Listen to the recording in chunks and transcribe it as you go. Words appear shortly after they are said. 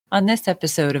On this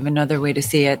episode of Another Way to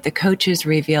See It, the coaches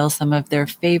reveal some of their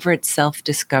favorite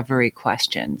self-discovery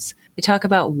questions. They talk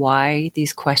about why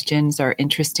these questions are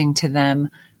interesting to them,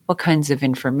 what kinds of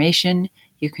information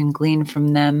you can glean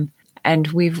from them, and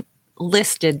we've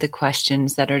listed the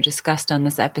questions that are discussed on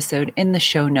this episode in the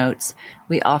show notes.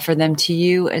 We offer them to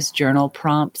you as journal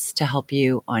prompts to help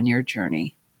you on your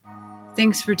journey.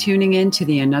 Thanks for tuning in to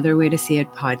the Another Way to See It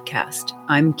podcast.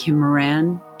 I'm Kim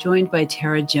Moran, joined by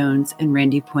Tara Jones and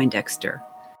Randy Poindexter.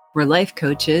 We're life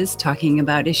coaches talking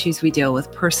about issues we deal with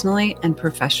personally and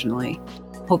professionally,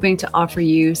 hoping to offer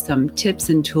you some tips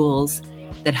and tools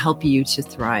that help you to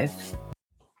thrive.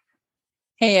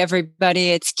 Hey, everybody,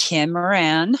 it's Kim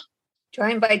Moran.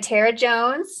 Joined by Tara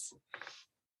Jones.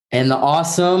 And the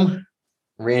awesome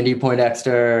Randy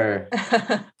Poindexter.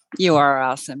 You are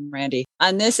awesome, Randy.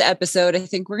 On this episode, I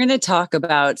think we're going to talk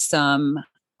about some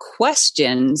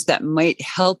questions that might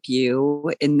help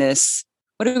you in this,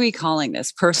 what are we calling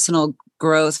this? Personal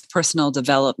growth, personal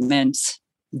development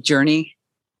journey?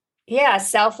 Yeah,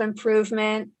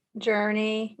 self-improvement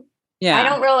journey. Yeah.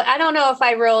 I don't know if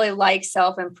I really like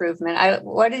self-improvement.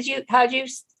 How'd you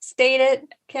state it,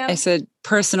 Kim? I said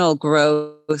personal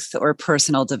growth or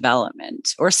personal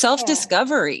development or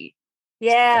self-discovery.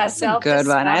 Yeah, that's a good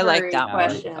one. I like that one.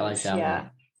 I like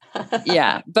that one.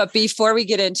 Yeah. But before we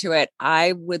get into it,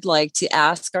 I would like to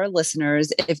ask our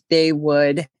listeners if they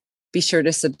would be sure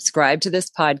to subscribe to this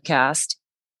podcast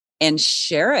and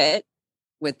share it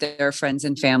with their friends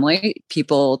and family,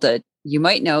 people that you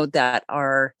might know that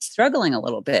are struggling a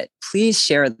little bit. Please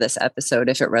share this episode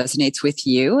if it resonates with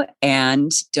you.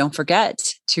 And don't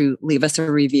forget to leave us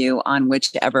a review on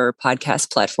whichever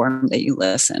podcast platform that you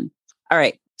listen. All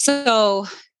right. So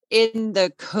in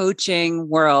the coaching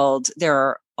world, there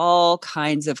are all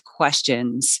kinds of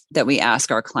questions that we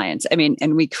ask our clients. I mean,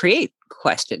 and we create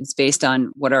questions based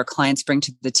on what our clients bring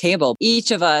to the table. Each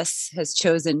of us has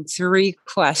chosen 3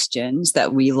 questions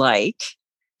that we like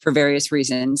for various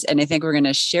reasons. And I think we're going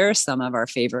to share some of our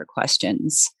favorite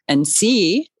questions and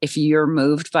see if you're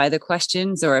moved by the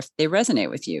questions or if they resonate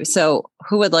with you. So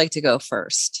who would like to go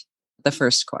first? The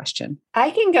first question. I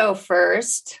can go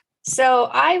first. So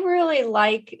I really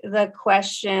like the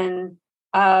question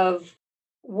of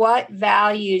what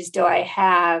values do I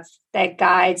have that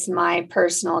guides my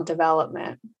personal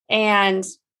development? And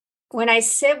when I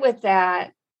sit with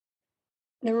that,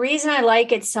 the reason I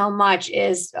like it so much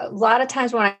is a lot of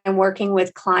times when I'm working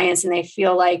with clients and they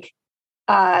feel like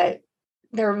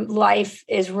their life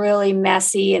is really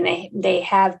messy and they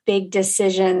have big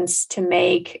decisions to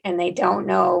make and they don't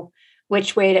know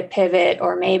which way to pivot,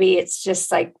 or maybe it's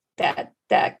just like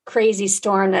that crazy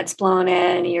storm that's blown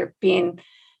in and you're being,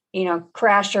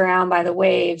 crashed around by the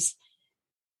waves.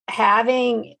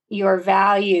 Having your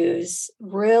values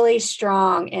really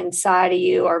strong inside of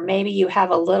you, or maybe you have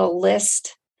a little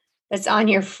list that's on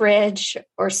your fridge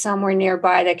or somewhere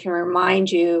nearby that can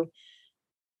remind you.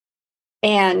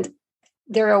 And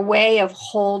they're a way of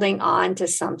holding on to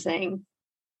something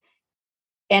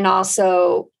and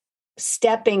also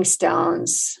stepping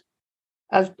stones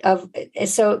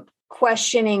so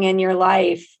questioning in your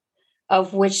life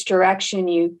of which direction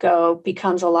you go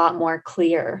becomes a lot more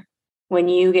clear when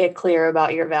you get clear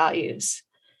about your values.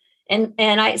 And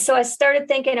I started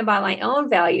thinking about my own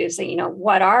values,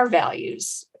 what are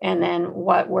values? And then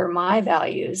what were my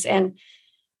values? And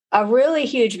a really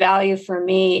huge value for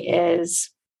me is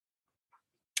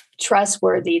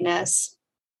trustworthiness.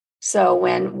 So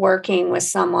when working with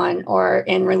someone or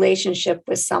in relationship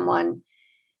with someone,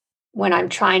 when I'm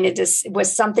trying to when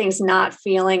something's not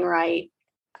feeling right,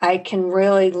 I can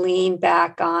really lean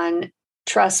back on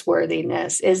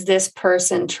trustworthiness. Is this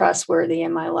person trustworthy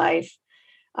in my life?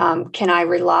 Can I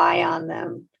rely on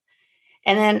them?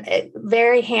 And then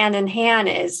very hand in hand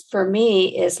for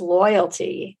me is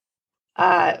loyalty.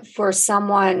 For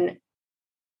someone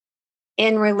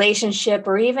in relationship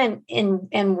or even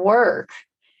in work,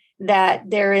 that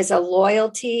there is a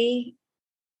loyalty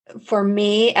for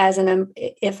me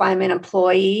if I'm an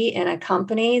employee in a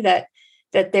company, that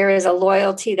there is a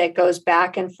loyalty that goes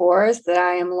back and forth, that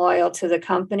I am loyal to the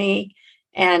company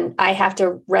and I have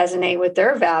to resonate with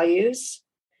their values.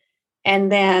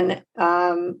 And then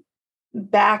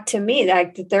back to me,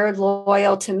 that they're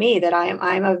loyal to me, that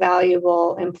I'm a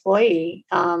valuable employee.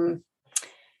 And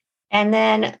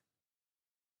then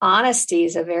honesty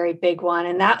is a very big one.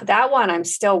 And that one I'm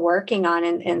still working on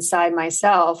inside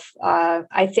myself.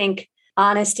 I think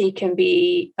honesty can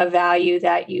be a value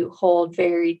that you hold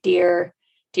very dear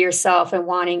to yourself, and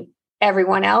wanting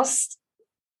everyone else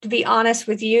to be honest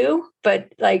with you,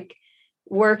 but like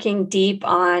working deep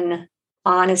on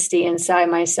honesty inside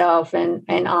myself and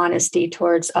honesty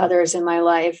towards others in my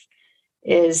life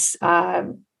is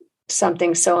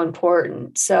something so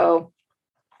important. So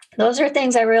those are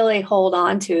things I really hold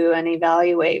on to and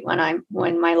evaluate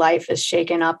when my life is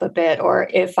shaken up a bit, or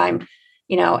if I'm,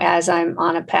 as I'm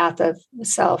on a path of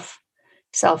self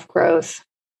growth.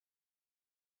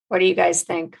 What do you guys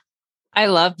think? I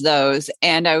love those.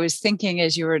 And I was thinking,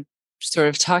 as you were sort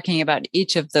of talking about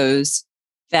each of those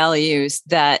values,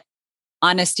 that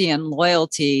honesty and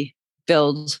loyalty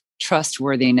build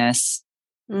trustworthiness.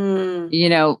 When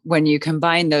you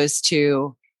combine those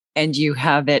two and you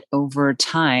have it over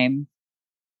time,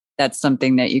 that's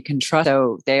something that you can trust.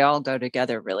 So they all go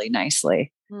together really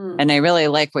nicely. And I really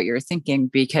like what you're thinking,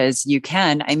 because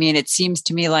it seems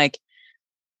to me like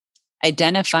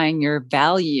identifying your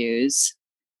values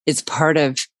is part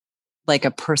of like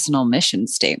a personal mission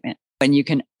statement. And you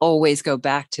can always go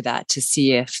back to that to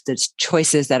see if the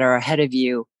choices that are ahead of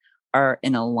you are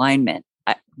in alignment.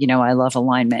 I love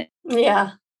alignment.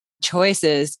 Yeah.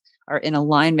 Choices are in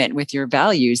alignment with your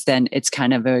values, then it's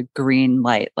kind of a green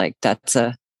light. Like that's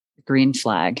a green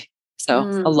flag. So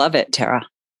I love it, Tara.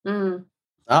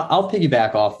 I'll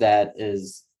piggyback off that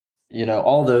is,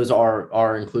 all those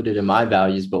are included in my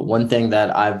values. But one thing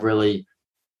that I've really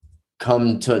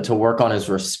come to work on is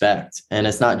respect. And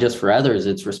it's not just for others,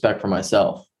 it's respect for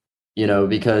myself,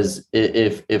 because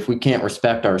if we can't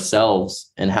respect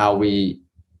ourselves and how we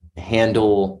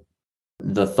handle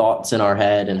the thoughts in our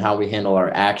head and how we handle our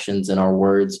actions and our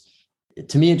words,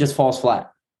 to me, it just falls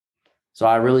flat. So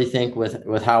I really think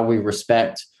with how we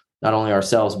respect not only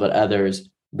ourselves, but others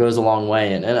goes a long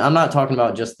way. And I'm not talking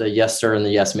about just the yes, sir, and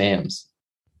the yes, ma'ams.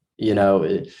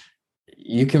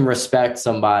 You can respect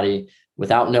somebody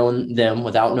without knowing them,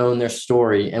 without knowing their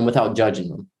story, and without judging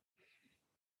them.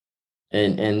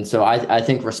 And so I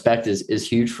think respect is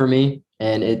huge for me.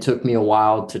 And it took me a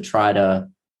while to try to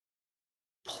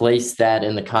place that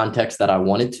in the context that I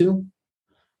wanted to,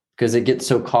 because it gets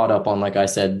so caught up on, like I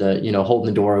said, the,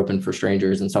 holding the door open for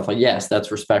strangers and stuff like, yes,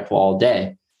 that's respectful all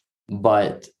day.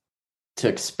 But to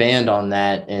expand on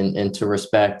that and to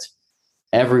respect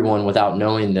everyone without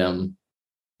knowing them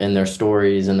and their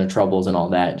stories and their troubles and all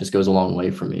that just goes a long way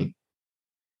for me.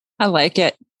 I like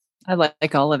it. I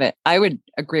like all of it. I would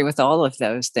agree with all of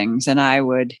those things. And I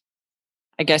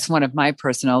guess one of my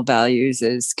personal values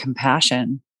is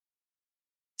compassion.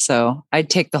 So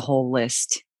I'd take the whole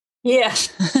list. Yeah.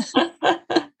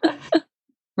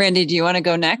 Randy, do you want to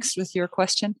go next with your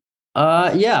question?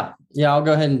 Yeah, I'll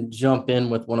go ahead and jump in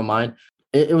with one of mine.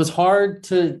 It was hard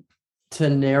to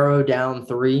narrow down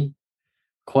 3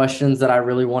 questions that I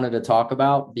really wanted to talk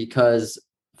about, because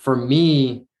for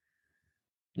me,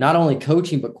 not only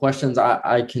coaching, but questions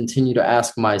I continue to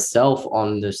ask myself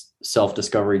on this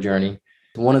self-discovery journey.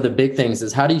 One of the big things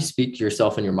is, how do you speak to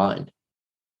yourself in your mind?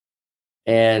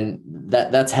 And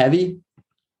that's heavy,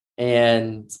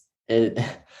 and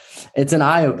it's an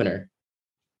eye-opener,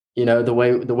 the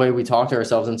way we talk to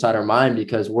ourselves inside our mind,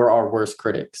 because we're our worst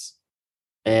critics.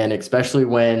 And especially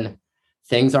when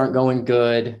things aren't going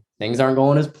good, things aren't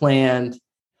going as planned,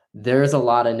 there's a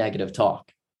lot of negative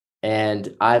talk.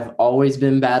 And I've always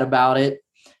been bad about it.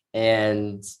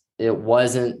 And it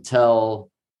wasn't till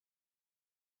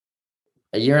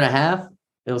a year and a half,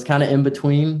 it was kind of in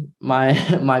between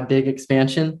my big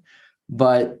expansion.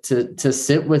 But to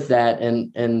sit with that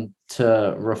and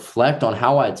to reflect on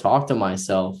how I talk to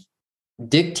myself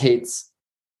dictates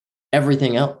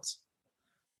everything else.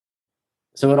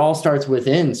 So it all starts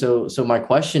within. So my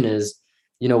question is,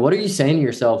 what are you saying to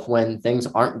yourself when things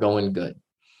aren't going good?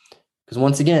 Because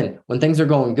once again, when things are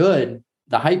going good,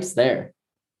 the hype's there.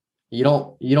 You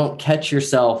don't catch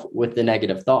yourself with the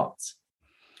negative thoughts.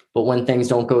 But when things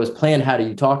don't go as planned, how do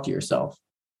you talk to yourself?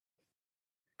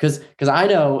 Because I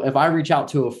know if I reach out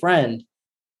to a friend,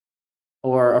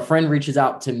 or a friend reaches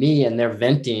out to me and they're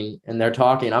venting and they're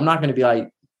talking, I'm not going to be like,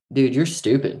 dude, you're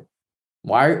stupid.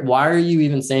 Why are you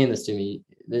even saying this to me?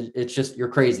 It's just, you're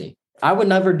crazy. I would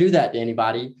never do that to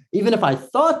anybody. Even if I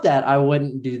thought that, I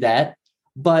wouldn't do that.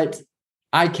 But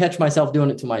I catch myself doing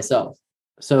it to myself.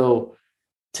 So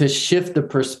to shift the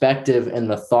perspective and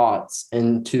the thoughts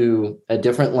into a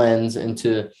different lens,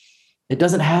 it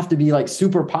doesn't have to be like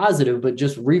super positive, but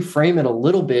just reframe it a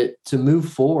little bit to move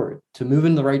forward, to move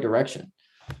in the right direction.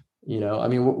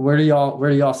 Where do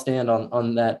y'all stand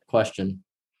on that question?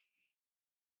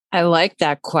 I like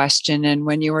that question. And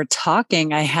when you were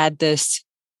talking, I had this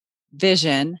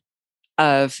vision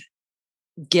of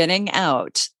getting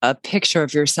out a picture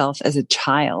of yourself as a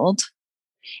child,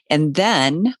 and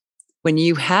then when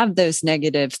you have those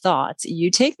negative thoughts,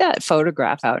 you take that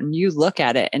photograph out and you look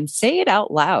at it and say it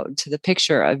out loud to the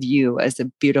picture of you as a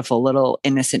beautiful little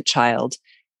innocent child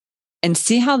and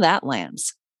see how that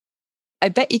lands. I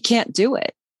bet you can't do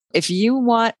it. If you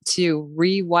want to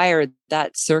rewire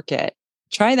that circuit,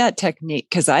 try that technique,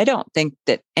 because I don't think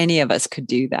that any of us could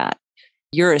do that.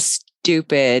 You're a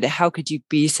stupid. How could you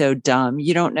be so dumb?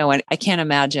 You don't know. And I can't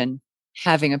imagine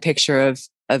having a picture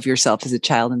of yourself as a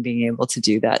child and being able to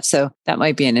do that. So that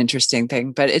might be an interesting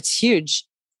thing, but it's huge.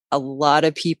 A lot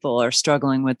of people are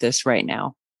struggling with this right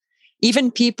now.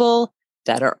 Even people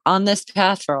that are on this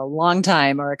path for a long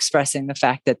time are expressing the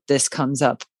fact that this comes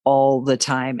up all the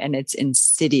time and it's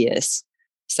insidious.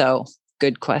 So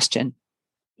good question.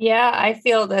 Yeah, I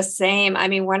feel the same. I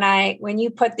mean, when you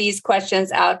put these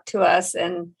questions out to us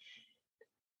and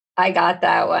I got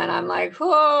that one, I'm like,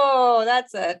 whoa,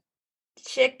 that's a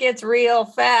shit gets real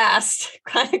fast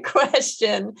kind of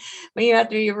question. But you have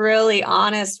to be really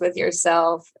honest with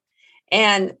yourself.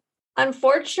 And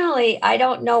unfortunately, I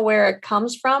don't know where it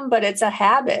comes from, but it's a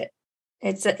habit.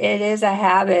 It is a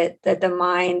habit that the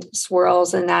mind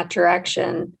swirls in that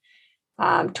direction,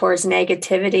 towards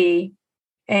negativity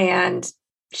and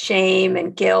shame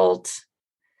and guilt,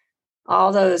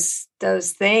 all those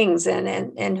things.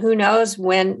 And who knows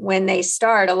when they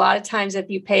start. A lot of times, if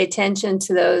you pay attention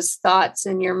to those thoughts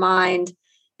in your mind,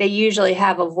 they usually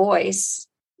have a voice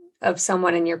of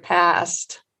someone in your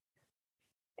past.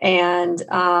 And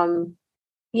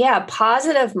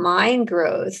positive mind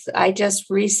growth. I just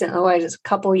recently, a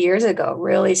couple years ago,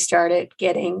 really started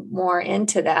getting more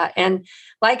into that. And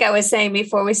like I was saying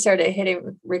before we started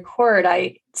hitting record,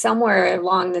 I somewhere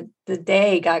along the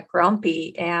day got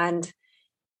grumpy, and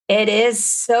it is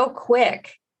so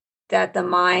quick that the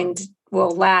mind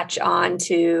will latch on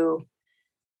to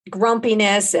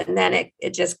grumpiness, and then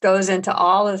it just goes into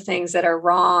all the things that are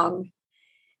wrong.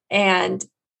 And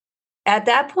at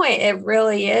that point, it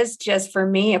really is just for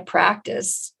me a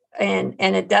practice, and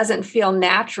it doesn't feel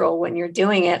natural when you're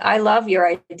doing it. I love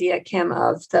your idea, Kim,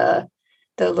 of the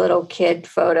little kid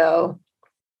photo,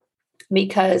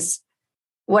 because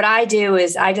what I do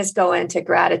is I just go into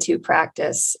gratitude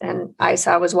practice. And I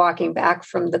was walking back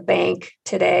from the bank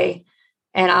today,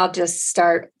 and I'll just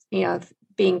start,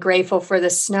 being grateful for the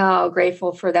snow,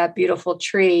 grateful for that beautiful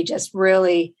tree. Just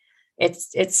really,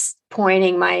 it's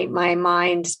pointing my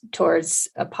mind towards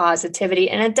a positivity.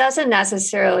 And it doesn't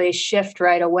necessarily shift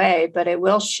right away, but it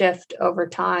will shift over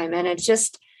time. And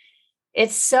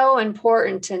it's so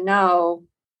important to know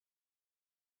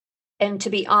and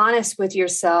to be honest with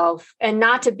yourself, and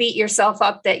not to beat yourself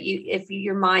up if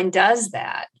your mind does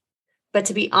that, but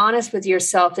to be honest with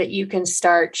yourself that you can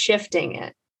start shifting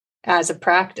it as a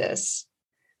practice.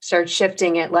 Start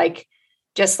shifting it,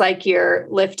 just like you're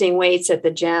lifting weights at the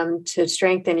gym to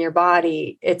strengthen your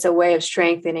body. It's a way of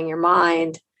strengthening your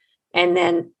mind. And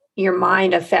then your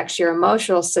mind affects your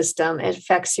emotional system. It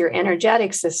affects your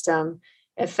energetic system.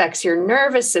 It affects your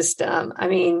nervous system. I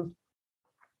mean,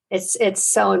 it's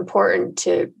so important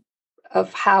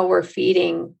of how we're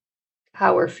feeding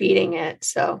it.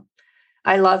 So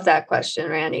I love that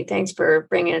question, Randy. Thanks for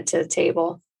bringing it to the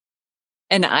table.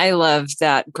 And I love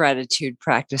that gratitude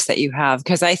practice that you have,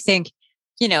 because I think,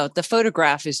 the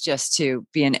photograph is just to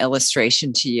be an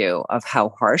illustration to you of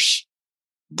how harsh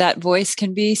that voice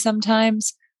can be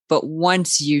sometimes. But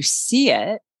once you see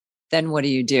it, then what do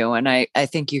you do? And I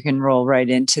think you can roll right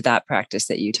into that practice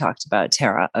that you talked about,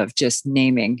 Tara, of just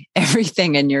naming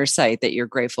everything in your sight that you're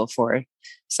grateful for.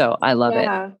 So I love it.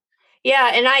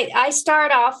 Yeah. And I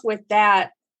start off with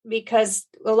that, because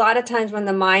a lot of times when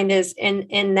the mind is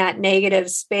in that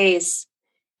negative space,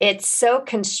 it's so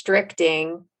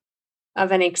constricting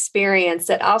of an experience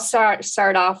that I'll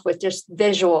start off with just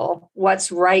visual,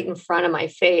 what's right in front of my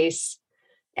face.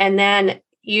 And then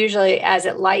usually as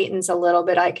it lightens a little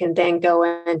bit, I can then go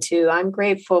into, I'm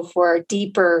grateful for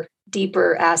deeper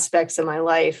aspects of my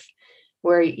life,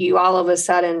 where you all of a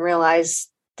sudden realize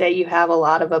that you have a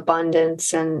lot of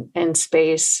abundance and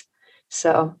space.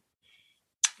 So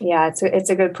yeah, it's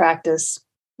a good practice.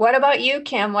 What about you,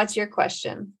 Kim? What's your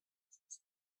question?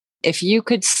 If you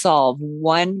could solve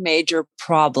one major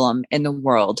problem in the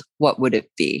world, what would it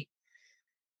be?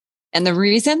 And the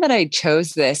reason that I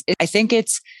chose this, I think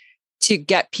it's to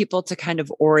get people to kind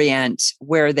of orient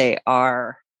where they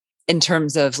are in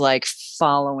terms of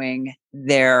following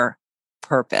their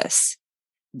purpose,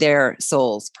 their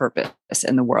soul's purpose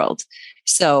in the world.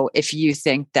 So if you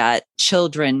think that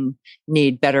children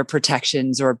need better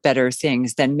protections or better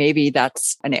things, then maybe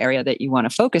that's an area that you want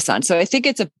to focus on. So I think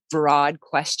it's a broad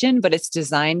question, but it's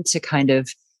designed to kind of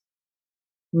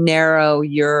narrow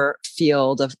your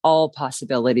field of all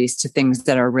possibilities to things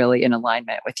that are really in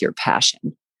alignment with your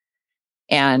passion.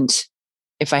 And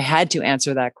if I had to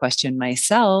answer that question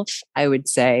myself, I would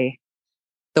say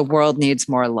the world needs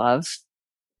more love,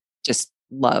 just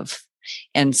love.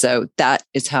 And so that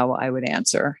is how I would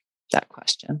answer that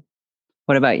question.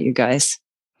 What about you guys?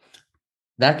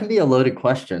 That can be a loaded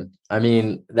question. I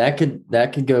mean, that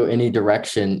could go any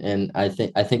direction. And I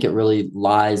think it really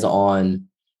lies on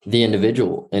the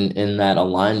individual in that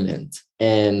alignment.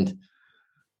 And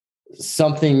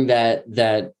something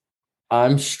that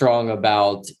I'm strong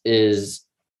about is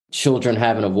children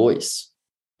having a voice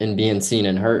and being seen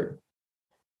and heard.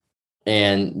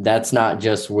 And that's not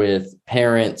just with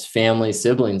parents, family,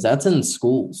 siblings, that's in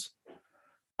schools.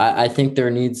 I think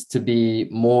there needs to be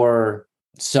more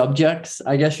subjects,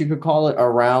 I guess you could call it,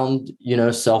 around,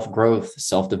 self-growth,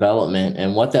 self-development,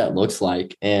 and what that looks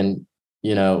like. And,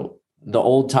 the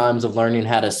old times of learning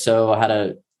how to sew, how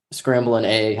to scramble an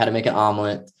egg, how to make an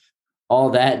omelet, all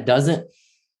that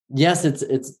yes,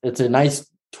 it's a nice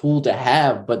tool to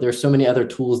have, but there's so many other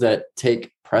tools that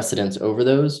take precedence over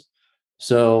those.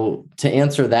 So to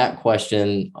answer that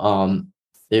question,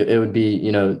 it would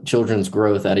be, children's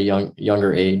growth at a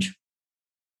younger age.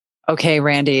 Okay,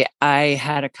 Randy, I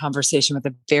had a conversation with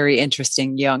a very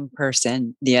interesting young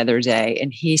person the other day,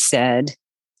 and he said,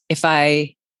 if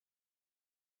I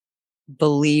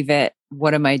believe it,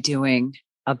 what am I doing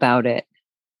about it?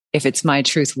 If it's my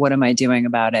truth, what am I doing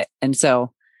about it? And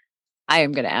so I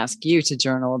am going to ask you to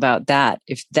journal about that.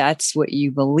 If that's what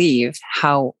you believe,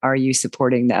 how are you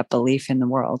supporting that belief in the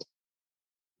world?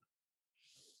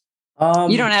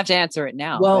 You don't have to answer it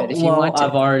now. Well, but if you want to.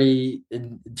 I've already,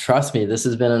 trust me, this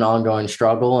has been an ongoing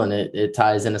struggle, and it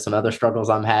ties into some other struggles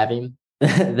I'm having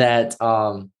that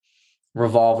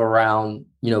revolve around,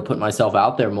 putting myself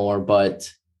out there more.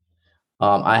 But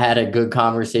I had a good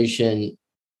conversation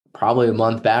probably a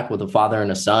month back with a father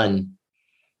and a son,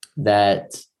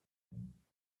 that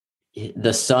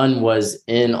the son was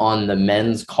in on the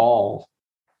men's call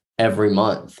every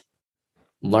month,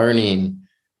 learning,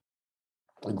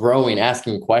 growing,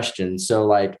 asking questions.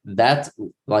 So that's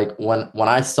when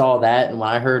I saw that, and when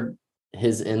I heard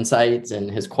his insights and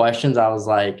his questions, I was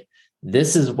like,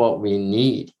 this is what we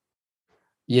need,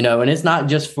 and it's not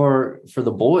just for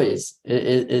the boys,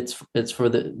 it's for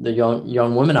the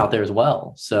young women out there as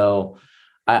well. So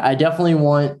I definitely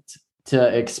want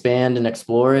to expand and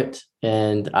explore it.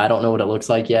 And I don't know what it looks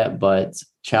like yet, but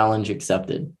challenge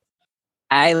accepted.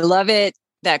 I love it.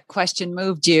 That question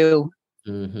moved you.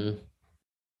 Mm-hmm.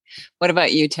 What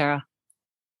about you, Tara?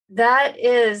 That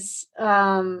is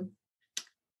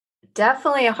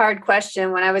definitely a hard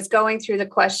question. When I was going through the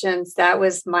questions, that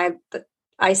was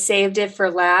I saved it for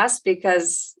last,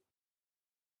 because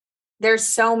there's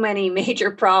so many major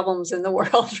problems in the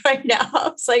world right now.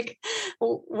 It's like,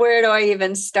 where do I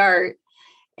even start?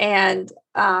 And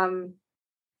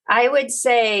I would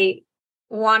say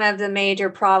one of the major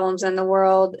problems in the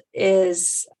world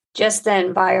is just the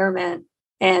environment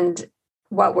and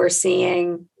what we're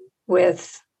seeing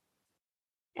with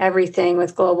everything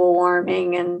with global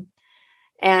warming.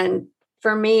 And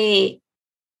for me,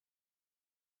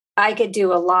 I could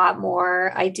do a lot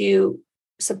more. I do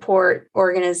support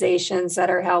organizations that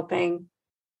are helping,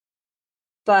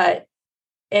 but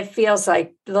it feels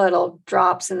like little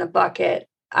drops in the bucket.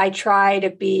 I try to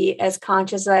be as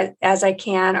conscious as I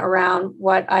can around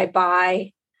what I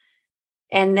buy.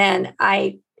 And then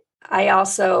I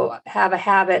also have a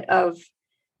habit of,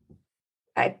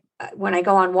 when I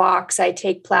go on walks, I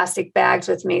take plastic bags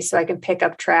with me so I can pick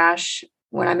up trash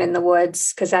when I'm in the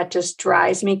woods, because that just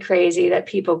drives me crazy that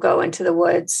people go into the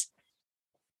woods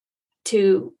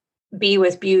to be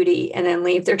with beauty and then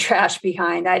leave their trash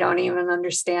behind. I don't even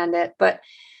understand it, but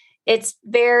it's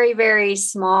very, very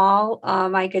small.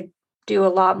 I could do a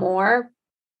lot more,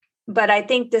 but I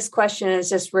think this question is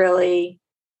just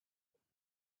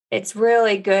it's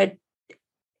really good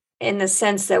in the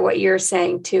sense that what you're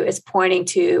saying too is pointing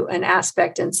to an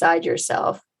aspect inside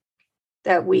yourself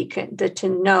that we can, to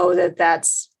know that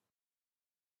that's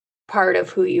part of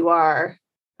who you are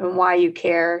and why you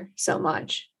care so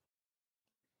much.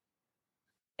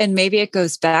 And maybe it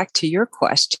goes back to your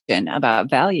question about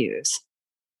values.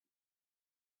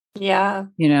 Yeah.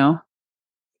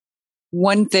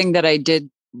 One thing that I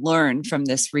did learn from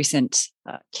this recent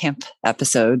camp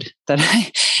stint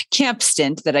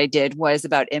that I did was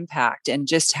about impact, and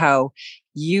just how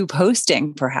you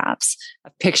posting perhaps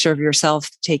a picture of yourself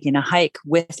taking a hike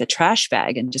with a trash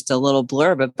bag and just a little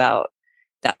blurb about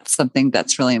that's something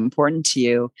that's really important to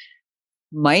you.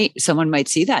 Someone might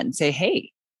see that and say,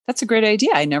 hey, that's a great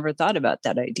idea. I never thought about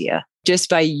that idea. Just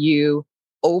by you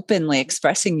openly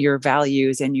expressing your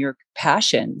values and your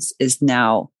passions is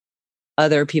now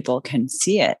other people can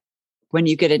see it. When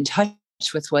you get in touch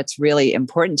with what's really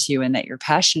important to you and that you're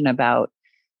passionate about,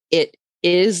 it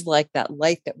is like that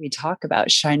light that we talk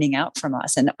about shining out from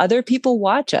us, and other people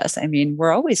watch us. I mean,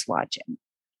 we're always watching.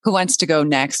 Who wants to go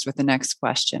next with the next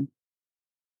question?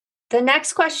 The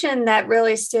next question that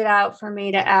really stood out for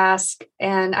me to ask,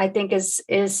 and I think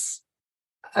is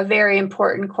a very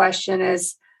important question,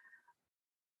 is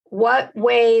what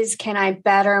ways can I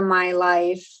better my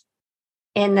life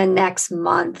in the next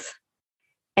month?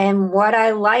 And what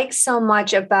I like so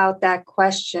much about that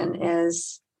question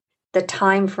is the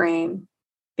time frame,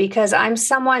 because I'm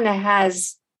someone that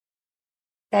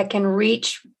can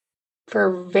reach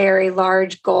for very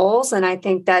large goals, and I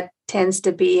think that tends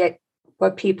to be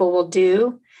what people will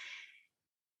do.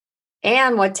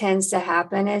 And what tends to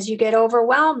happen is you get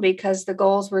overwhelmed because the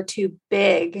goals were too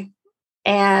big.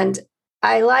 And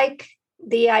I like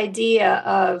the idea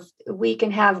of we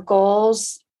can have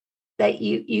goals that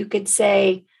you could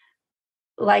say,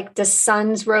 like the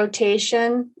sun's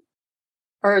rotation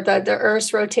or the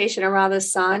Earth's rotation around the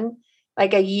sun,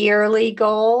 like a yearly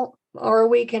goal. Or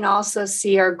we can also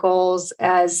see our goals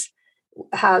as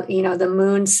how, the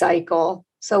moon cycle.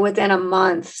 So within a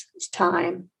month's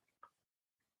time,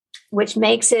 which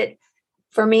makes it,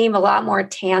 for me, a lot more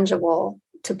tangible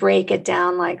to break it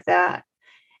down like that.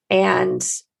 And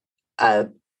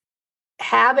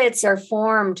habits are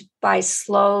formed by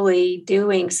slowly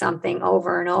doing something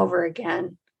over and over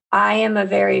again. I am a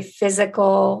very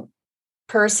physical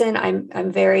person.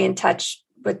 I'm very in touch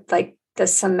with like the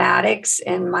somatics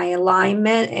and my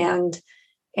alignment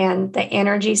and the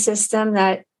energy system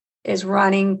that is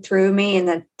running through me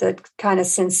and the kind of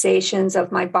sensations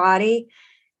of my body.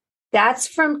 That's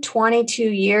from 22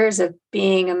 years of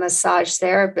being a massage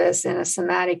therapist and a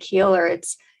somatic healer.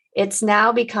 It's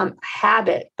now become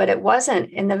habit, but it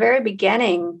wasn't. In the very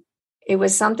beginning, it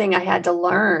was something I had to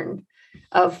learn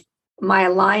of my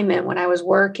alignment when I was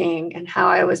working and how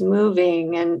I was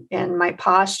moving and my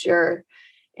posture.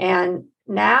 And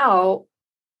now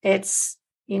it's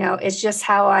just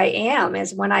how I am.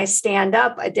 Is when I stand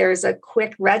up, there's a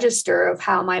quick register of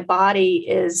how my body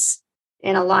is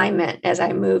in alignment as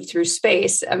I move through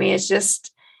space. I mean,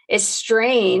 it's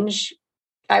strange.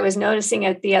 I was noticing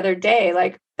it the other day,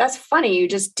 like, that's funny. You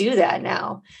just do that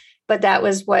now. But that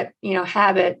was what,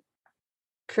 habit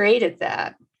created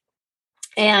that.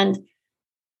 And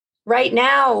right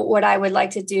now, what I would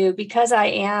like to do, because I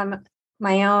am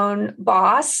my own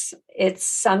boss, it's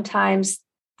sometimes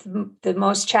the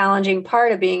most challenging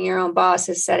part of being your own boss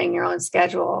is setting your own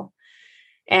schedule.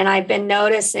 And I've been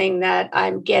noticing that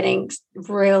I'm getting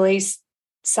really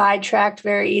sidetracked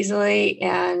very easily,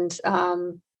 and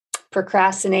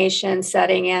procrastination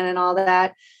setting in and all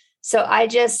that. So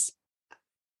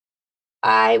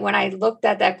when I looked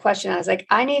at that question, I was like,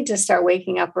 I need to start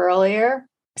waking up earlier,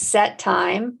 set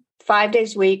time, 5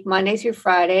 days a week, Monday through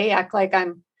Friday, act like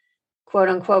I'm quote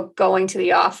unquote going to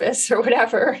the office or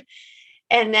whatever.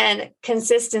 And then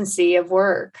consistency of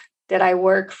work, that I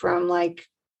work from, like,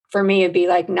 for me, it'd be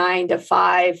like 9 to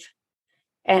 5.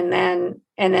 And then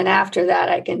after that,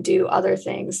 I can do other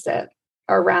things that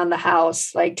are around the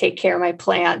house, like take care of my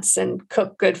plants and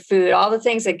cook good food, all the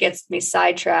things that gets me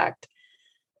sidetracked.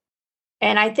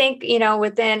 And I think,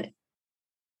 within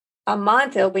a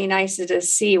month, it'll be nice to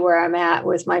just see where I'm at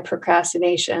with my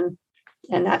procrastination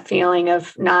and that feeling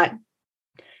of not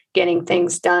getting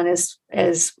things done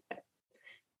as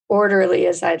orderly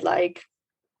as I'd like.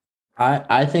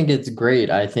 I think it's great.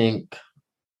 I think,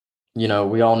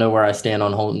 we all know where I stand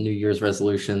on whole New Year's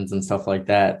resolutions and stuff like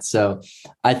that. So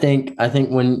I think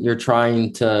when you're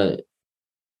trying to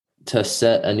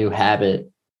set a new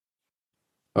habit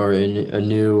or a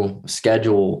new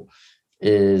schedule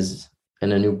and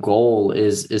a new goal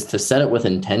is to set it with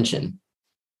intention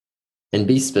and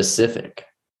be specific.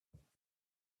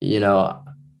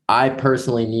 I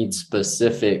personally need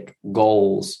specific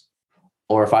goals,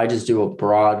 or if I just do a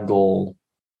broad goal,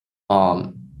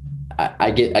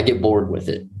 I get bored with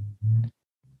it.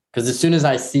 Because as soon as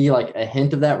I see like a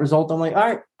hint of that result, I'm like, all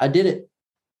right, I did it.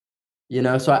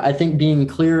 So I think being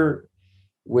clear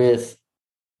with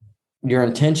your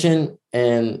intention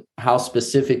and how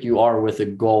specific you are with a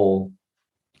goal,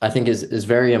 I think is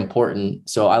very important.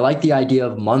 So I like the idea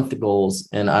of month goals,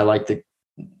 and I like the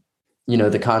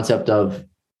concept of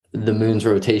the moon's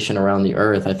rotation around the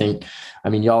earth.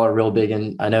 Y'all are real big,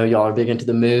 and I know y'all are big into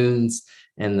the moons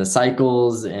and the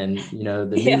cycles and, the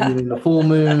new moon, the full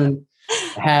moon,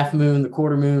 the half moon, the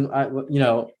quarter moon.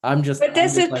 But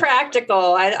this is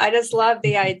practical. I just love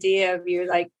the idea of you,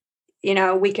 like,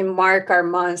 we can mark our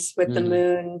months with the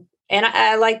moon. And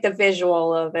I like the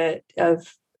visual of it, of,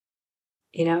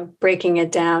 breaking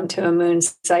it down to a moon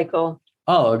cycle.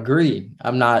 Oh, agree.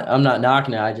 I'm not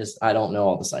knocking it. I don't know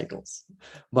all the cycles,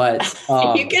 but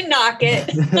you can knock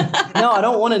it. No, I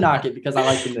don't want to knock it because I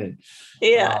like the moon.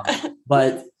 Yeah.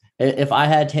 But if I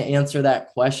had to answer that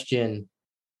question,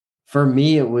 for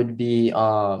me, it would be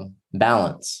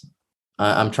balance.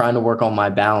 I'm trying to work on my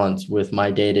balance with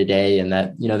my day to day, and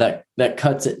that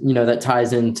cuts it, that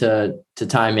ties into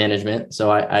time management.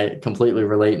 So I completely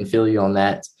relate and feel you on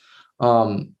that.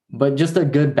 But just a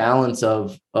good balance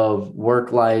of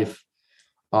work life,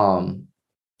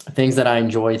 things that I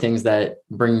enjoy, things that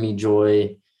bring me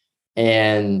joy,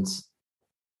 and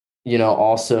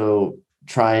also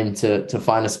trying to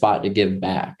find a spot to give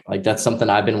back. Like that's something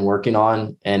I've been working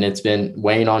on, and it's been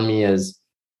weighing on me is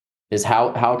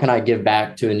how can I give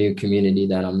back to a new community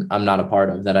that I'm not a part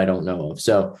of, that I don't know of.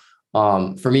 So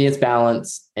for me, it's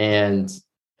balance, and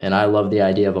I love the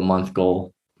idea of a month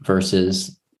goal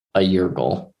versus a year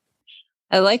goal.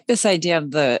 I like this idea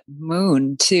of the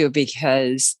moon too,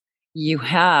 because you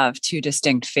have two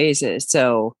distinct phases.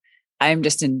 So I'm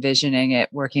just envisioning it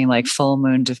working like full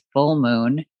moon to full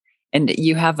moon, and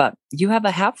you have a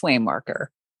halfway marker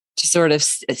to sort of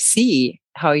see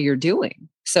how you're doing.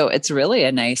 So it's really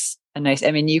a nice, I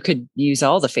mean, you could use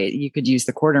all the phase, you could use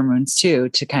the quarter moons too,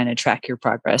 to kind of track your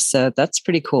progress. So that's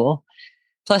pretty cool.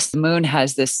 Plus the moon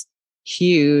has this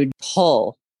huge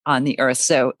pull on the earth.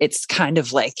 So it's kind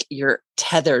of like you're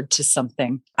tethered to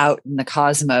something out in the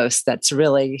cosmos. That's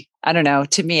really, I don't know,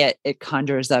 to me, it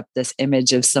conjures up this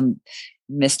image of some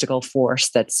mystical force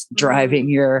that's driving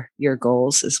your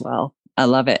goals as well. I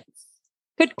love it.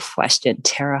 Good question,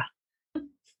 Tara.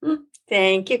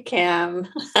 Thank you, Kim.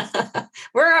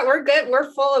 We're good.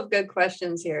 We're full of good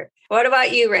questions here. What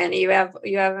about you, Randy? You have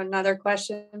another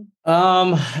question?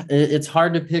 It's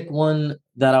hard to pick one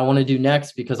that I want to do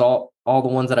next because all the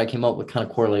ones that I came up with kind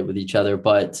of correlate with each other.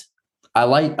 But I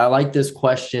like this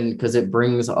question because it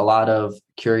brings a lot of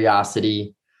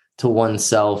curiosity to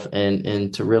oneself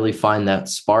and to really find that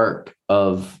spark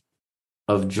of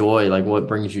joy, like what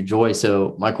brings you joy.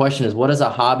 So my question is, what is a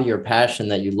hobby or passion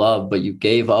that you love, but you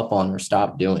gave up on or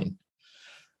stopped doing?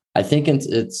 I think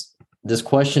it's this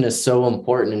question is so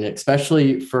important, and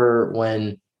especially for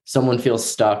when someone feels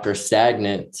stuck or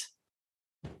stagnant,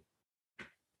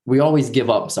 we always give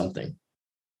up something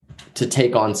to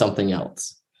take on something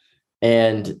else.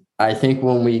 And I think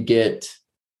when we get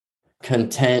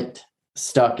content,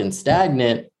 stuck, and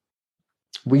stagnant,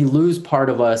 we lose part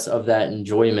of us of that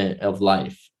enjoyment of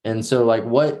life. And so like,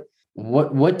 what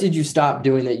did you stop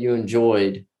doing that you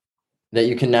enjoyed that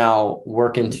you can now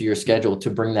work into your schedule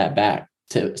to bring that back,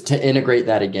 to integrate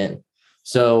that again?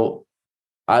 So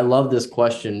I love this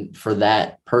question for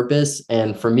that purpose.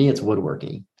 And for me, it's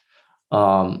woodworking.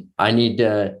 I've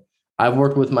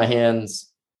worked with my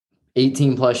hands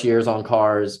 18 plus years on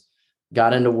cars,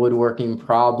 got into woodworking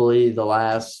probably the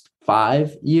last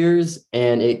 5 years,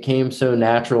 and it came so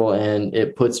natural, and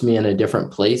it puts me in a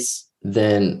different place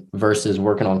than versus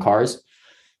working on cars.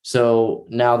 So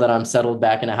now that I'm settled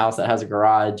back in a house that has a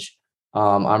garage,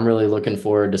 I'm really looking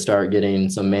forward to start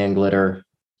getting some man glitter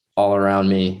all around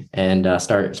me and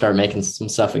start making some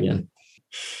stuff again.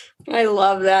 I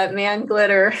love that, man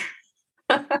glitter.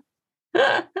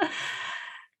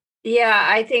 Yeah,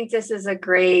 I think this is a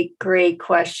great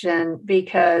question,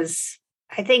 because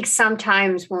I think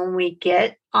sometimes when we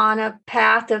get on a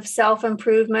path of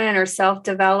self-improvement or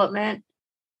self-development,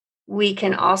 we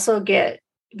can also get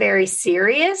very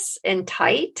serious and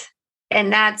tight.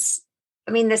 And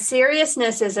the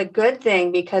seriousness is a good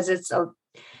thing, because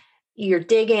you're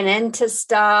digging into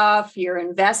stuff, you're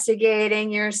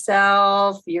investigating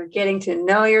yourself, you're getting to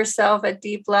know yourself at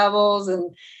deep levels,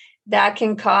 and that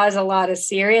can cause a lot of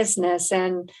seriousness.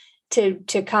 And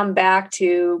to come back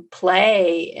to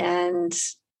play and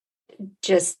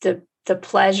just the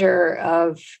pleasure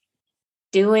of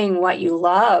doing what you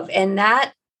love. And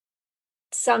that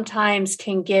sometimes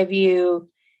can give you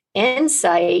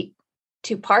insight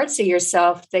to parts of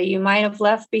yourself that you might have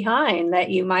left behind, that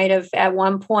you might have at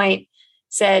one point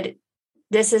said,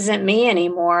 this isn't me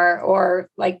anymore. Or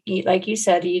like you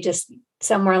said, you just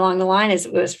somewhere along the line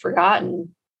it was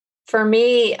forgotten. For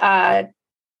me,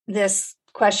 this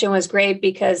question was great,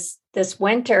 because this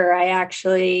winter I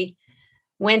actually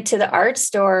went to the art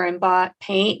store and bought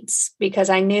paints, because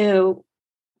I knew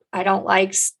I don't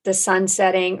like the sun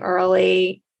setting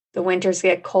early. The winters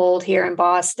get cold here in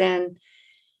Boston,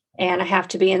 and I have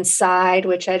to be inside,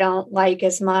 which I don't like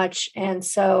as much. And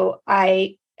so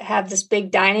I have this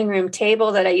big dining room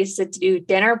table that I used to do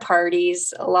dinner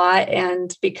parties a lot.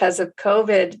 And because of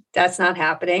COVID, that's not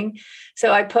happening.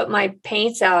 So I put my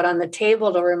paints out on the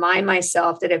table to remind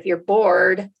myself that if you're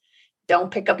bored,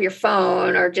 don't pick up your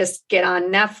phone or just get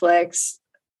on Netflix,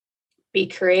 be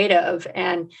creative.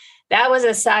 And that was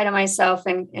a side of myself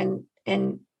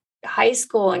in high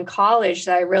school and college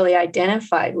that I really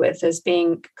identified with as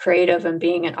being creative and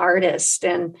being an artist.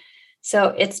 And so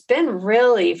it's been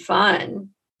really fun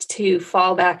to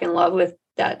fall back in love with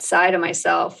that side of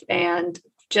myself and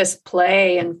just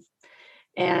play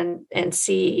and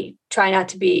see, try not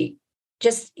to be,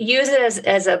 just use it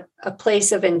as a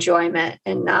place of enjoyment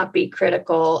and not be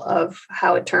critical of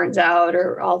how it turns out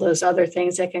or all those other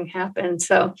things that can happen.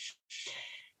 So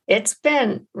it's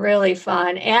been really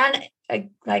fun. And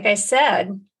like I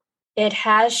said, it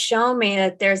has shown me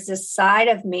that there's this side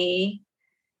of me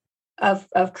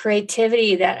of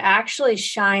creativity that actually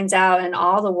shines out in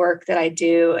all the work that I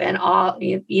do and all,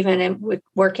 even with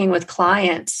working with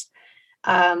clients.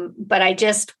 But I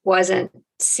just wasn't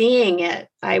seeing it.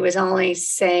 I was only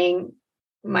saying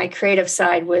my creative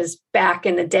side was back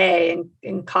in the day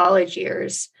in college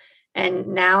years. And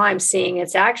now I'm seeing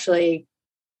it's actually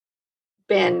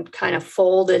been kind of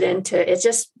folded into, it's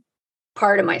just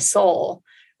part of my soul.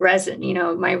 My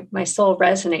soul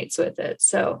resonates with it.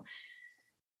 So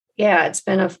yeah, it's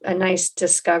been a nice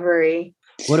discovery.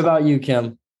 What about you,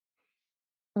 Kim?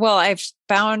 Well, I've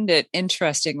found it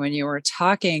interesting when you were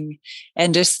talking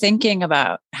and just thinking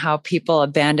about how people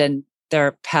abandon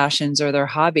their passions or their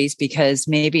hobbies because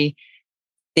maybe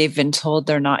they've been told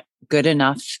they're not good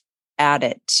enough at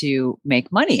it to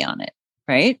make money on it,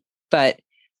 right? But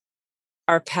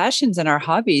our passions and our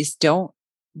hobbies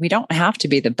we don't have to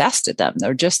be the best at them.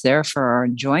 They're just there for our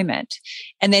enjoyment.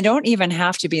 And they don't even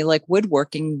have to be like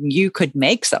woodworking. You could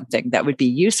make something that would be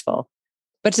useful,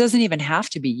 but it doesn't even have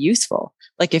to be useful.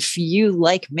 Like if you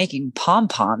like making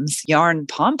pom-poms, yarn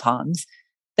pom-poms,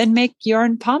 then make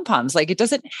yarn pom-poms. Like it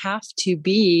doesn't have to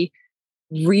be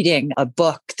reading a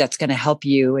book that's going to help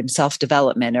you in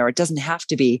self-development, or it doesn't have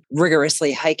to be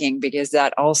rigorously hiking because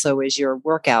that also is your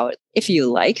workout. If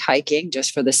you like hiking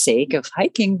just for the sake of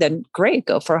hiking, then great,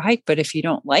 go for a hike. But if you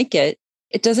don't like it,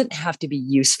 it doesn't have to be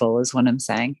useful is what I'm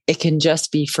saying. It can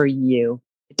just be for you.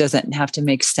 It doesn't have to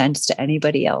make sense to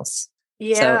anybody else.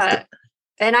 Yeah.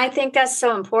 And I think that's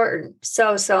so important.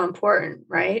 So important,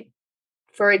 right?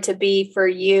 For it to be for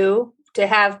you, to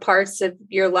have parts of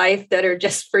your life that are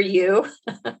just for you.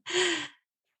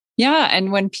 Yeah.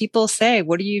 And when people say,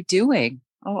 what are you doing?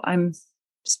 Oh, I'm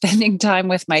spending time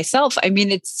with myself. I mean,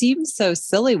 it seems so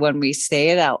silly when we say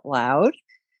it out loud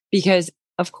because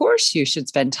of course you should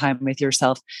spend time with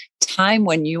yourself, time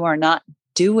when you are not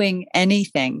doing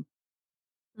anything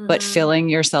but filling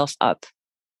yourself up.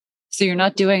 So you're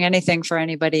not doing anything for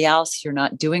anybody else. You're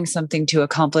not doing something to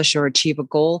accomplish or achieve a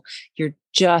goal. You're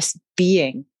just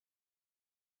being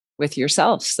with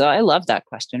yourself. So I love that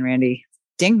question, Randy.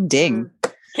 Ding, ding.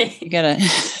 You got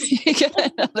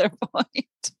another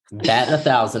point. Batting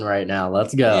 1,000 right now.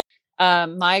 Let's go.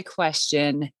 My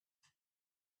question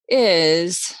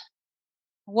is,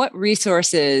 what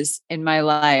resources in my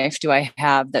life do I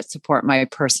have that support my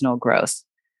personal growth?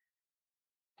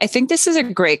 I think this is a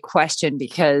great question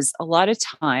because a lot of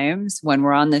times when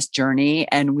we're on this journey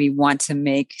and we want to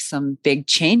make some big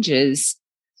changes,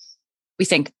 we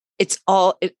think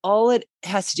all it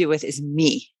has to do with is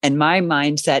me and my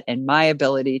mindset and my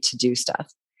ability to do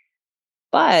stuff.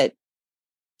 But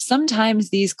sometimes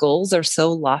these goals are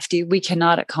so lofty, we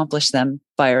cannot accomplish them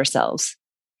by ourselves.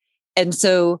 And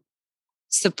so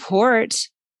support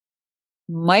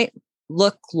might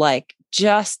look like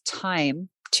just time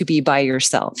to be by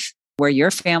yourself, where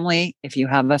your family, if you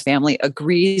have a family,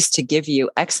 agrees to give you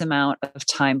X amount of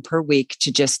time per week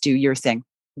to just do your thing.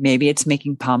 Maybe it's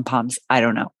making pom-poms. I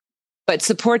don't know. But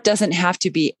support doesn't have to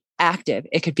be active.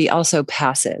 It could be also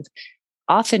passive.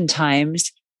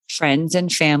 Oftentimes, friends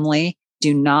and family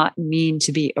do not mean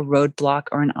to be a roadblock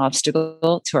or an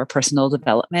obstacle to our personal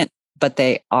development, but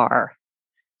they are.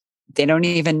 They don't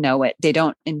even know it. They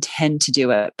don't intend to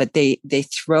do it, but they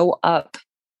throw up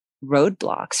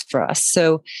roadblocks for us.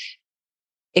 So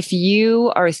if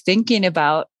you are thinking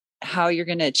about how you're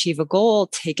going to achieve a goal,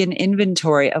 take an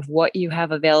inventory of what you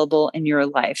have available in your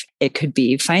life. It could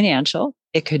be financial.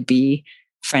 It could be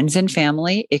friends and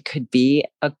family. It could be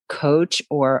a coach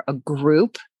or a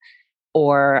group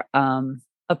or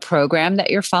a program that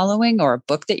you're following or a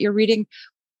book that you're reading.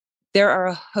 There are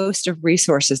a host of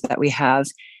resources that we have.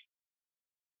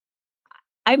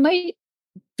 I might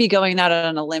be going out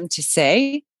on a limb to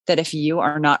say that if you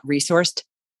are not resourced,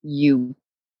 you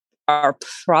are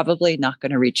probably not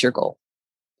going to reach your goal.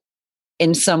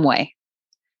 in some way.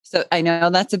 So I know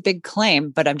that's a big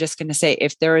claim, but I'm just going to say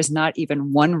if there is not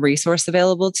even one resource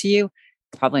available to you,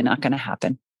 probably not going to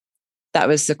happen. That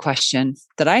was the question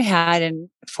that I had. And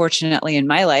fortunately in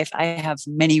my life, I have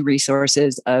many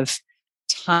resources of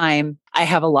time. I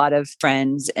have a lot of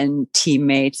friends and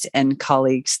teammates and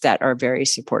colleagues that are very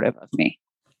supportive of me.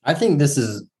 I think this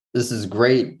is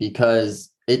great because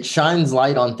it shines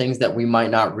light on things that we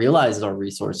might not realize are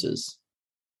resources.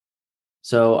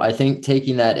 So I think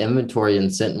taking that inventory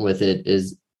and sitting with it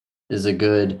is a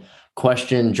good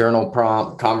question, journal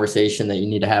prompt, conversation that you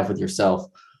need to have with yourself.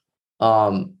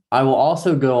 I will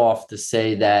also go off to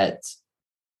say that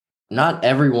not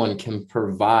everyone can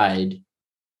provide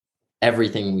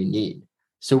everything we need.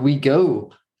 So we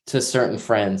go to certain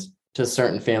friends, to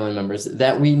certain family members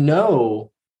that we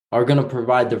know are going to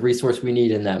provide the resource we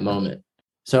need in that moment.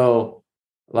 So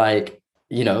like,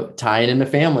 tying into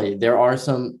family, there are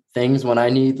some things when I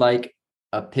need like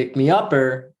a pick me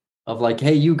upper of like,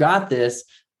 hey, you got this.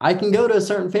 I can go to a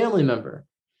certain family member.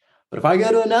 But if I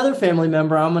go to another family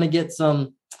member, I'm going to get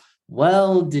some,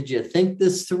 well, did you think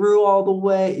this through all the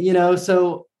way?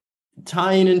 So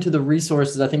tying into the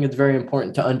resources, I think it's very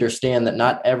important to understand that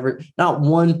not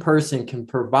one person can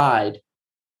provide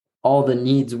all the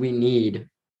needs we need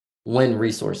when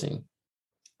resourcing.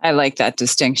 I like that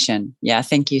distinction. Yeah.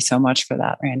 Thank you so much for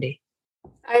that, Randy.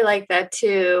 I like that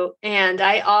too. And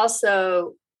I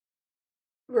also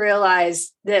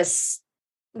realize this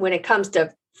when it comes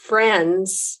to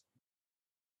friends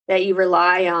that you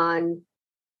rely on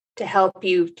to help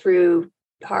you through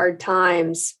hard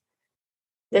times.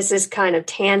 This is kind of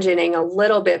tangenting a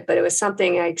little bit, but it was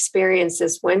something I experienced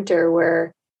this winter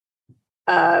where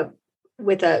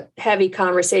with a heavy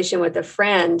conversation with a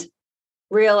friend,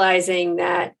 realizing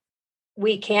that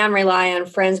we can rely on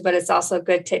friends, but it's also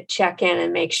good to check in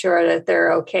and make sure that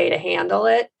they're okay to handle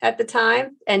it at the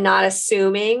time and not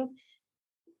assuming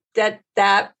that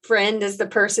that friend is the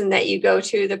person that you go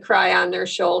to cry on their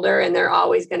shoulder and they're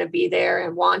always going to be there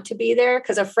and want to be there,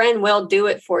 because a friend will do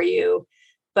it for you,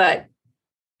 but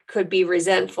could be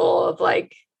resentful of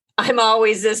like, I'm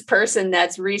always this person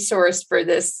that's resourced for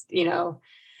this,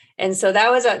 And so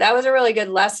that was a really good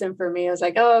lesson for me. I was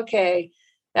like, oh, okay,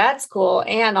 that's cool.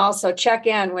 And also check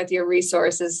in with your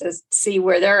resources to see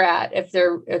where they're at, if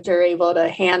they're able to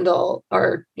handle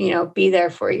or, be there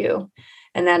for you.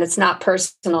 And that it's not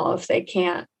personal if they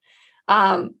can't.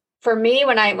 For me,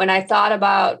 when I thought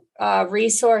about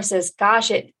resources,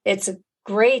 gosh, it's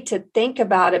great to think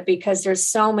about it because there's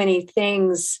so many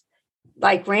things,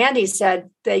 like Randy said,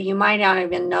 that you might not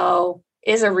even know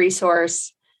is a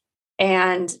resource.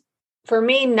 And for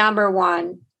me,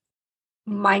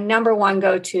 my number one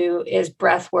go-to is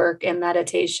breath work and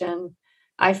meditation.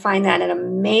 I find that an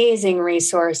amazing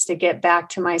resource to get back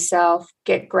to myself,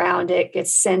 get grounded, get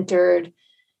centered,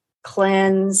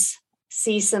 cleanse,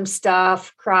 see some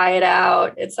stuff, cry it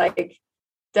out. It's like,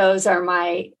 those are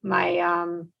my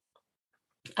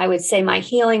I would say my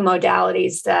healing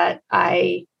modalities that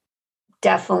I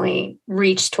definitely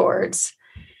reach towards.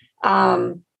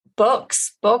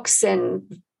 Books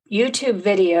and YouTube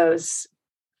videos,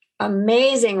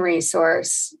 amazing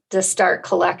resource to start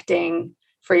collecting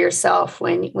for yourself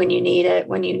when you need it,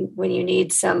 when you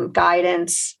need some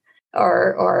guidance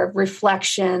or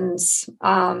reflections.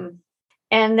 And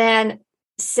then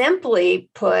simply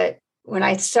put, when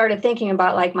I started thinking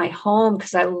about like my home,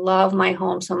 because I love my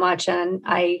home so much and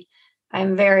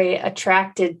I'm very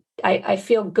attracted. I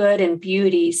feel good in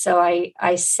beauty. So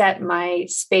I set my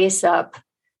space up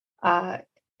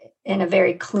in a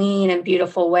very clean and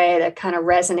beautiful way that kind of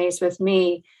resonates with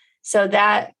me. So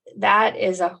that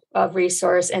is a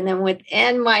resource. And then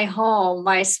within my home,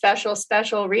 my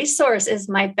special resource is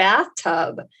my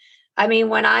bathtub. I mean,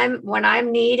 when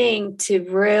I'm needing to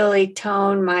really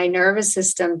tone my nervous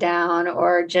system down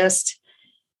or just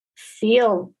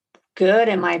feel good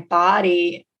in my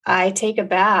body, I take a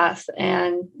bath.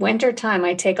 And wintertime,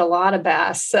 I take a lot of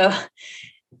baths. So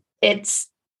it's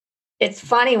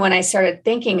funny when I started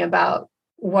thinking about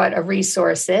what a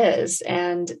resource is,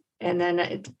 and then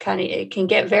it can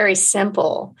get very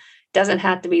simple. It doesn't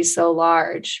have to be so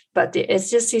large, but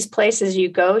it's just these places you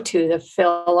go to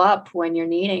fill up when you're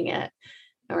needing it,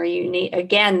 or you need,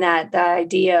 again, that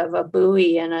idea of a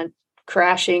buoy in a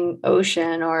crashing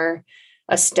ocean or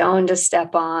a stone to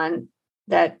step on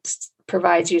that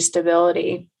provides you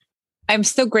stability. I'm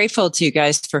so grateful to you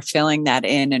guys for filling that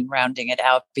in and rounding it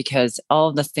out, because all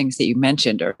of the things that you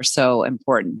mentioned are so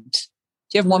important.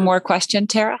 Do you have one more question,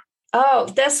 Tara?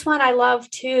 Oh, this one I love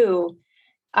too.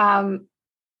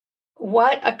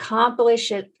 What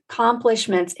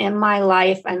accomplishments in my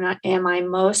life am I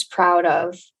most proud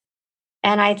of?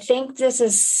 And I think this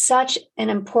is such an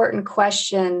important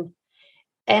question,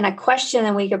 and a question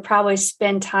that we could probably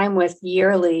spend time with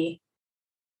yearly,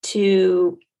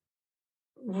 to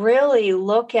really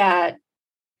look at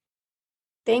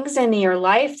things in your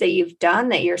life that you've done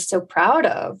that you're so proud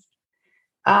of.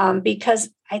 Because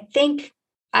I think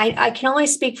I can only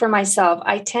speak for myself.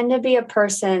 I tend to be a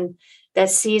person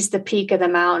that sees the peak of the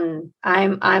mountain.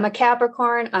 I'm a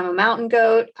Capricorn. I'm a mountain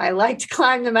goat. I like to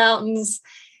climb the mountains.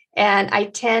 And I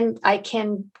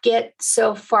can get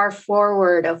so far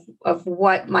forward of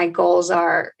what my goals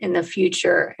are in the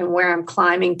future and where I'm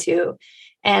climbing to.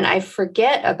 And I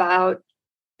forget about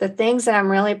the things that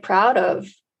I'm really proud of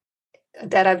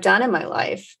that I've done in my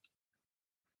life.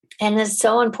 And it's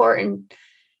so important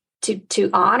to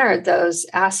honor those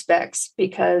aspects,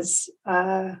 because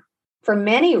for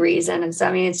many reasons,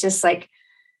 I mean, it's just like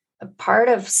a part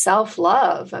of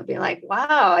self-love. I'd be like,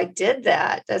 wow, I did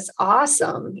that. That's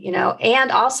awesome.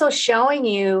 And also showing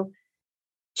you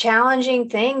challenging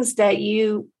things that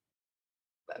you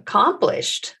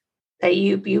accomplished, that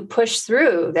you pushed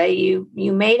through, that you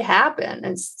made happen.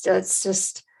 It's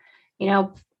just,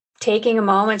 taking a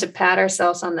moment to pat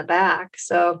ourselves on the back.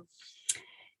 So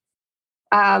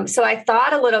I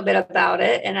thought a little bit about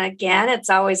it. And again,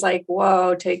 it's always like,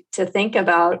 whoa, to think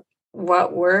about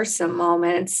what were some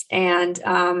moments. And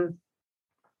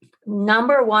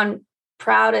number one,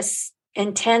 proudest,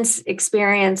 intense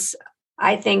experience,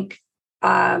 I think,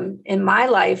 in my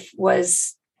life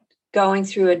was going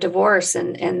through a divorce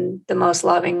in the most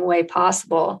loving way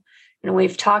possible. And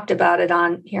we've talked about it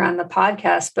here on the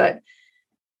podcast, but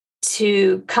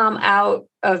to come out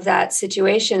of that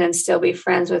situation and still be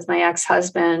friends with my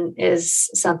ex-husband is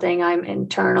something I'm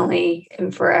internally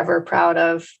and forever proud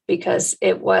of, because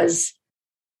it was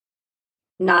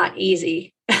not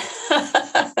easy.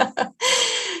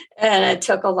 And it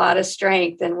took a lot of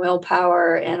strength and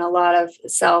willpower and a lot of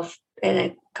and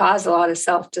it caused a lot of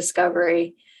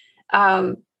self-discovery.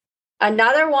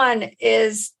 Another one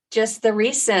is just the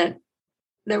recent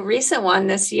one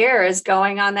this year is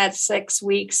going on that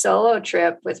 6-week solo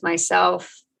trip with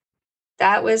myself.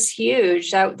 That was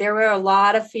huge. There were a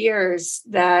lot of fears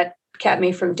that kept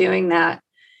me from doing that.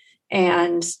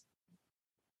 And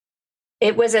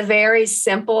it was a very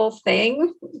simple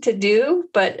thing to do,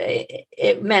 but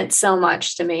it meant so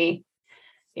much to me.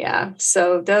 Yeah.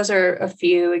 So those are a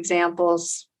few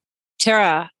examples.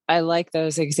 Tara, I like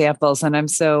those examples. And I'm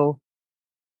so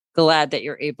glad that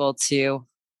you're able to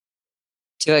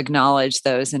acknowledge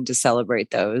those and to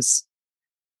celebrate those.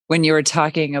 When you were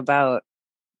talking about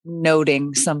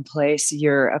noting someplace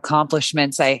your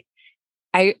accomplishments,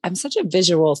 I'm such a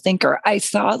visual thinker. I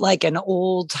thought like an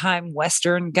old time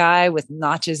Western guy with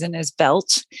notches in his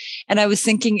belt. And I was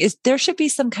thinking, there should be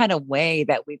some kind of way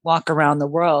that we walk around the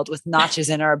world with notches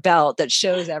in our belt that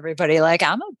shows everybody like,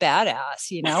 I'm a badass,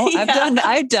 Yeah.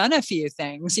 I've done a few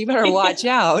things. You better watch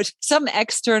out. Some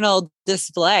external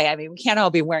display. I mean, we can't all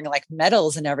be wearing like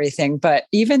medals and everything, but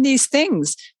even these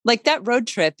things like that road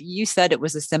trip, you said it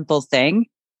was a simple thing.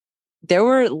 There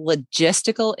were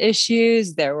logistical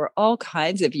issues. There were all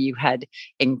kinds of, you had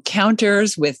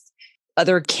encounters with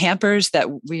other campers that,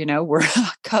 were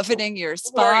coveting your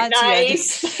spots.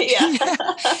 Nice. Yeah.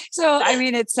 So, I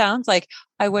mean, it sounds like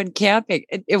I went camping.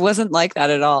 It wasn't like that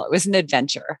at all. It was an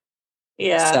adventure.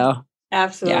 Yeah, So,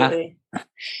 absolutely. Yeah.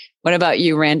 What about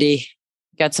you, Randy?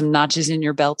 Got some notches in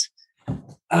your belt?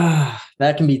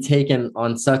 That can be taken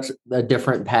on such a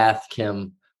different path,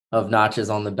 Kim, of notches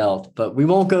on the belt, but we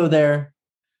won't go there.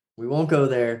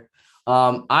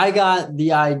 I got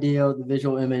the idea, the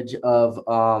visual image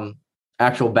of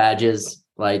actual badges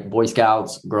like Boy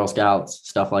Scouts, Girl Scouts,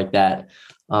 stuff like that.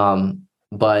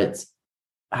 But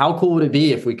how cool would it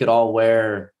be if we could all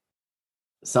wear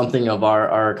something of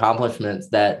our accomplishments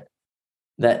that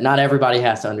not everybody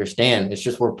has to understand? It's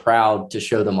just we're proud to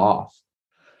show them off.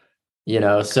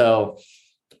 So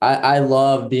I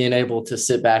love being able to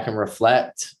sit back and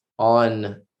reflect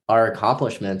on our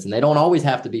accomplishments, and they don't always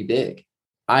have to be big.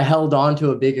 I held on to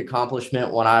a big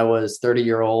accomplishment when I was 30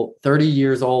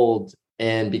 years old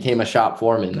and became a shop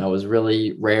foreman. That was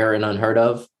really rare and unheard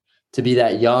of to be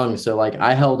that young. So like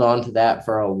I held on to that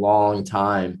for a long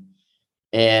time,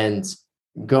 and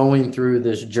going through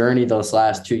this journey those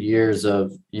last 2 years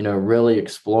of, really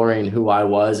exploring who I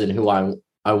was and who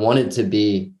I wanted to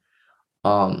be.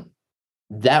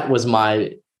 That was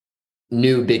my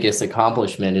new biggest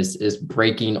accomplishment is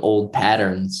breaking old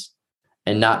patterns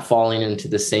and not falling into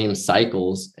the same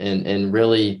cycles, and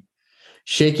really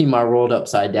shaking my world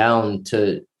upside down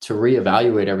to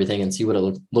reevaluate everything and see what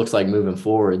it looks like moving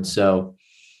forward. So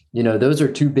those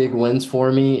are two big wins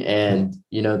for me. And,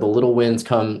 the little wins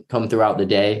come throughout the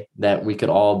day that we could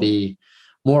all be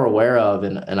more aware of.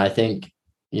 And I think,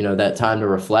 that time to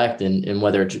reflect and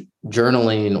whether it's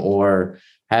journaling or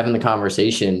having the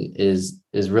conversation is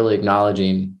really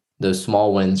acknowledging those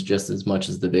small wins just as much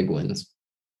as the big wins.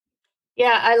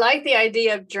 Yeah, I like the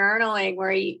idea of journaling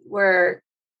where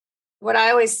what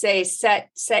I always say,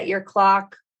 set your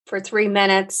clock for 3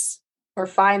 minutes or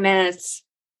 5 minutes,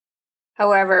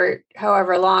 however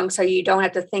long, so you don't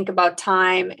have to think about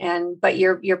time, but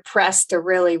you're pressed to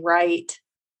really write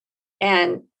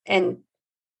and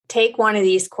take one of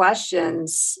these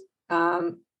questions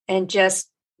and just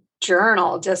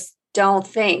journal. Just don't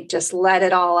think, just let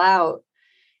it all out.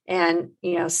 And,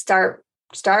 start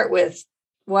with,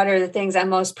 what are the things I'm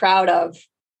most proud of?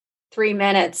 3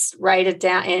 minutes, write it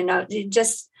down.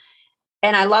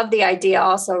 And I love the idea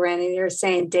also, Randy, you're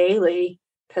saying daily,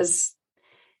 because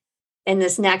in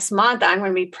this next month, I'm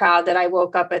going to be proud that I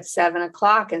woke up at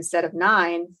 7:00 instead of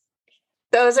 9.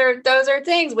 Those are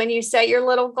things when you set your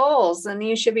little goals, and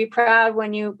you should be proud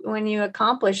when you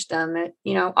accomplish them.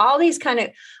 All these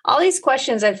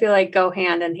questions, I feel like go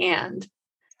hand in hand.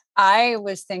 I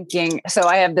was thinking, so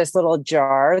I have this little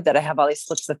jar that I have all these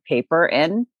slips of paper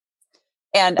in,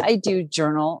 and I do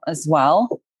journal as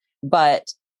well.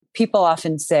 But people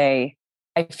often say,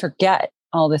 I forget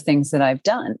all the things that I've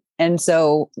done. And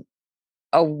so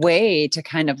a way to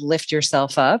kind of lift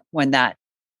yourself up when that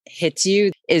hits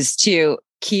you is to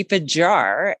keep a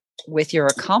jar with your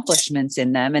accomplishments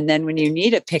in them. And then when you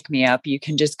need a pick me up, you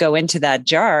can just go into that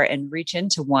jar and reach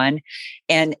into one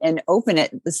and open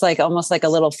it. It's like almost like a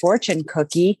little fortune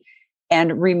cookie,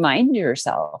 and remind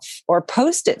yourself or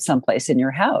post it someplace in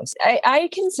your house. I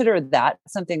consider that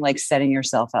something like setting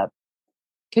yourself up,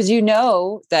 because you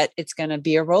know that it's going to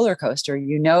be a roller coaster.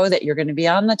 You know that you're going to be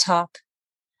on the top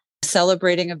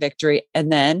celebrating a victory,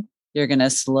 and then you're going to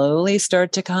slowly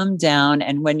start to come down.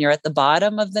 And when you're at the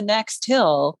bottom of the next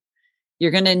hill,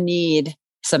 you're going to need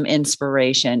some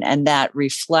inspiration. And that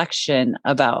reflection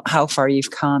about how far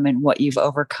you've come and what you've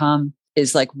overcome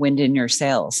is like wind in your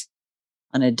sails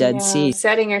on a dead sea.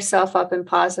 Setting yourself up in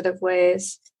positive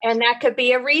ways. And that could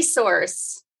be a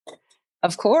resource.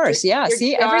 Of course. Yeah.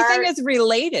 See, everything is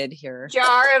related here.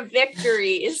 Jar of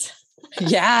victories.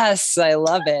 Yes, I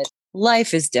love it.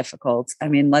 Life is difficult. I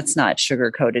mean, let's not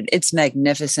sugarcoat it. It's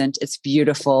magnificent. It's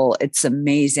beautiful. It's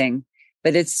amazing,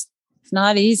 but it's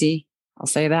not easy. I'll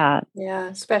say that. Yeah.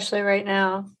 Especially right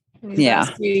now. These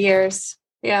last few years.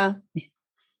 Yeah.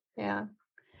 Yeah.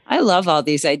 I love all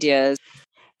these ideas.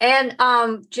 And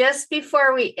just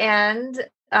before we end,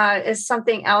 is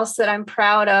something else that I'm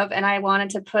proud of, and I wanted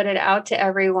to put it out to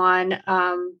everyone.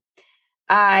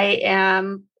 I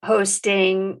am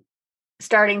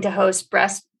starting to host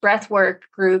breathwork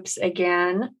groups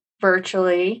again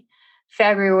virtually,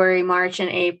 February, March, and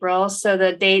April. So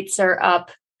the dates are up.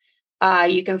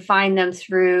 You can find them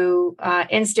through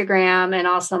Instagram and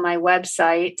also my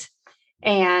website.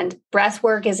 And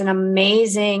breathwork is an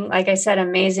amazing, like I said,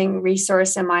 amazing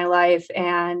resource in my life.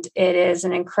 And it is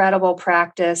an incredible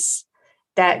practice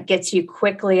that gets you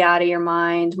quickly out of your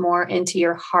mind, more into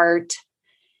your heart,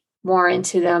 more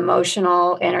into the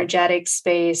emotional, energetic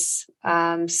space.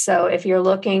 So if you're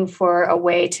looking for a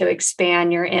way to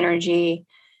expand your energy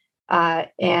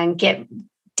and get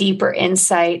deeper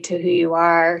insight to who you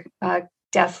are,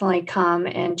 definitely come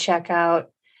and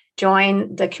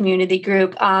join the community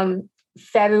group.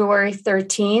 February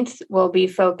 13th, we'll be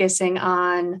focusing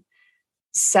on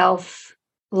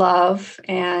self-love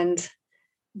and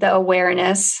the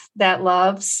awareness that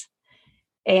loves.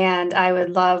 And I would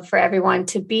love for everyone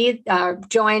to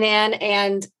join in.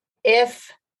 And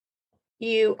if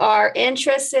you are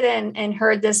interested and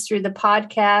heard this through the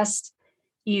podcast,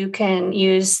 you can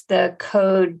use the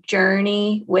code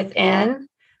JOURNEY within.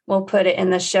 We'll put it in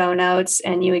the show notes,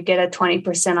 and you would get a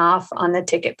 20% off on the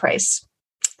ticket price.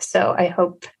 So I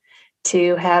hope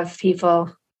to have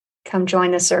people come join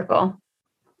the circle.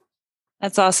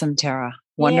 That's awesome, Tara.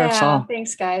 Wonderful. Yeah,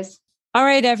 thanks, guys. All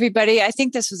right, everybody. I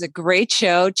think this was a great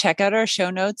show. Check out our show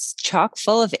notes, chock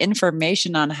full of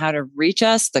information on how to reach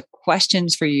us, the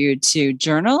questions for you to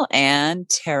journal, and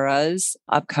Tara's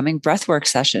upcoming breathwork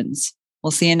sessions.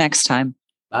 We'll see you next time.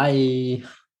 Bye.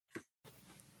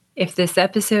 If this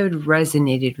episode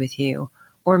resonated with you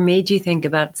or made you think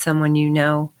about someone you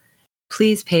know,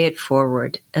 please pay it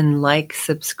forward and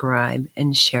subscribe,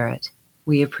 and share it.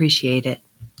 We appreciate it.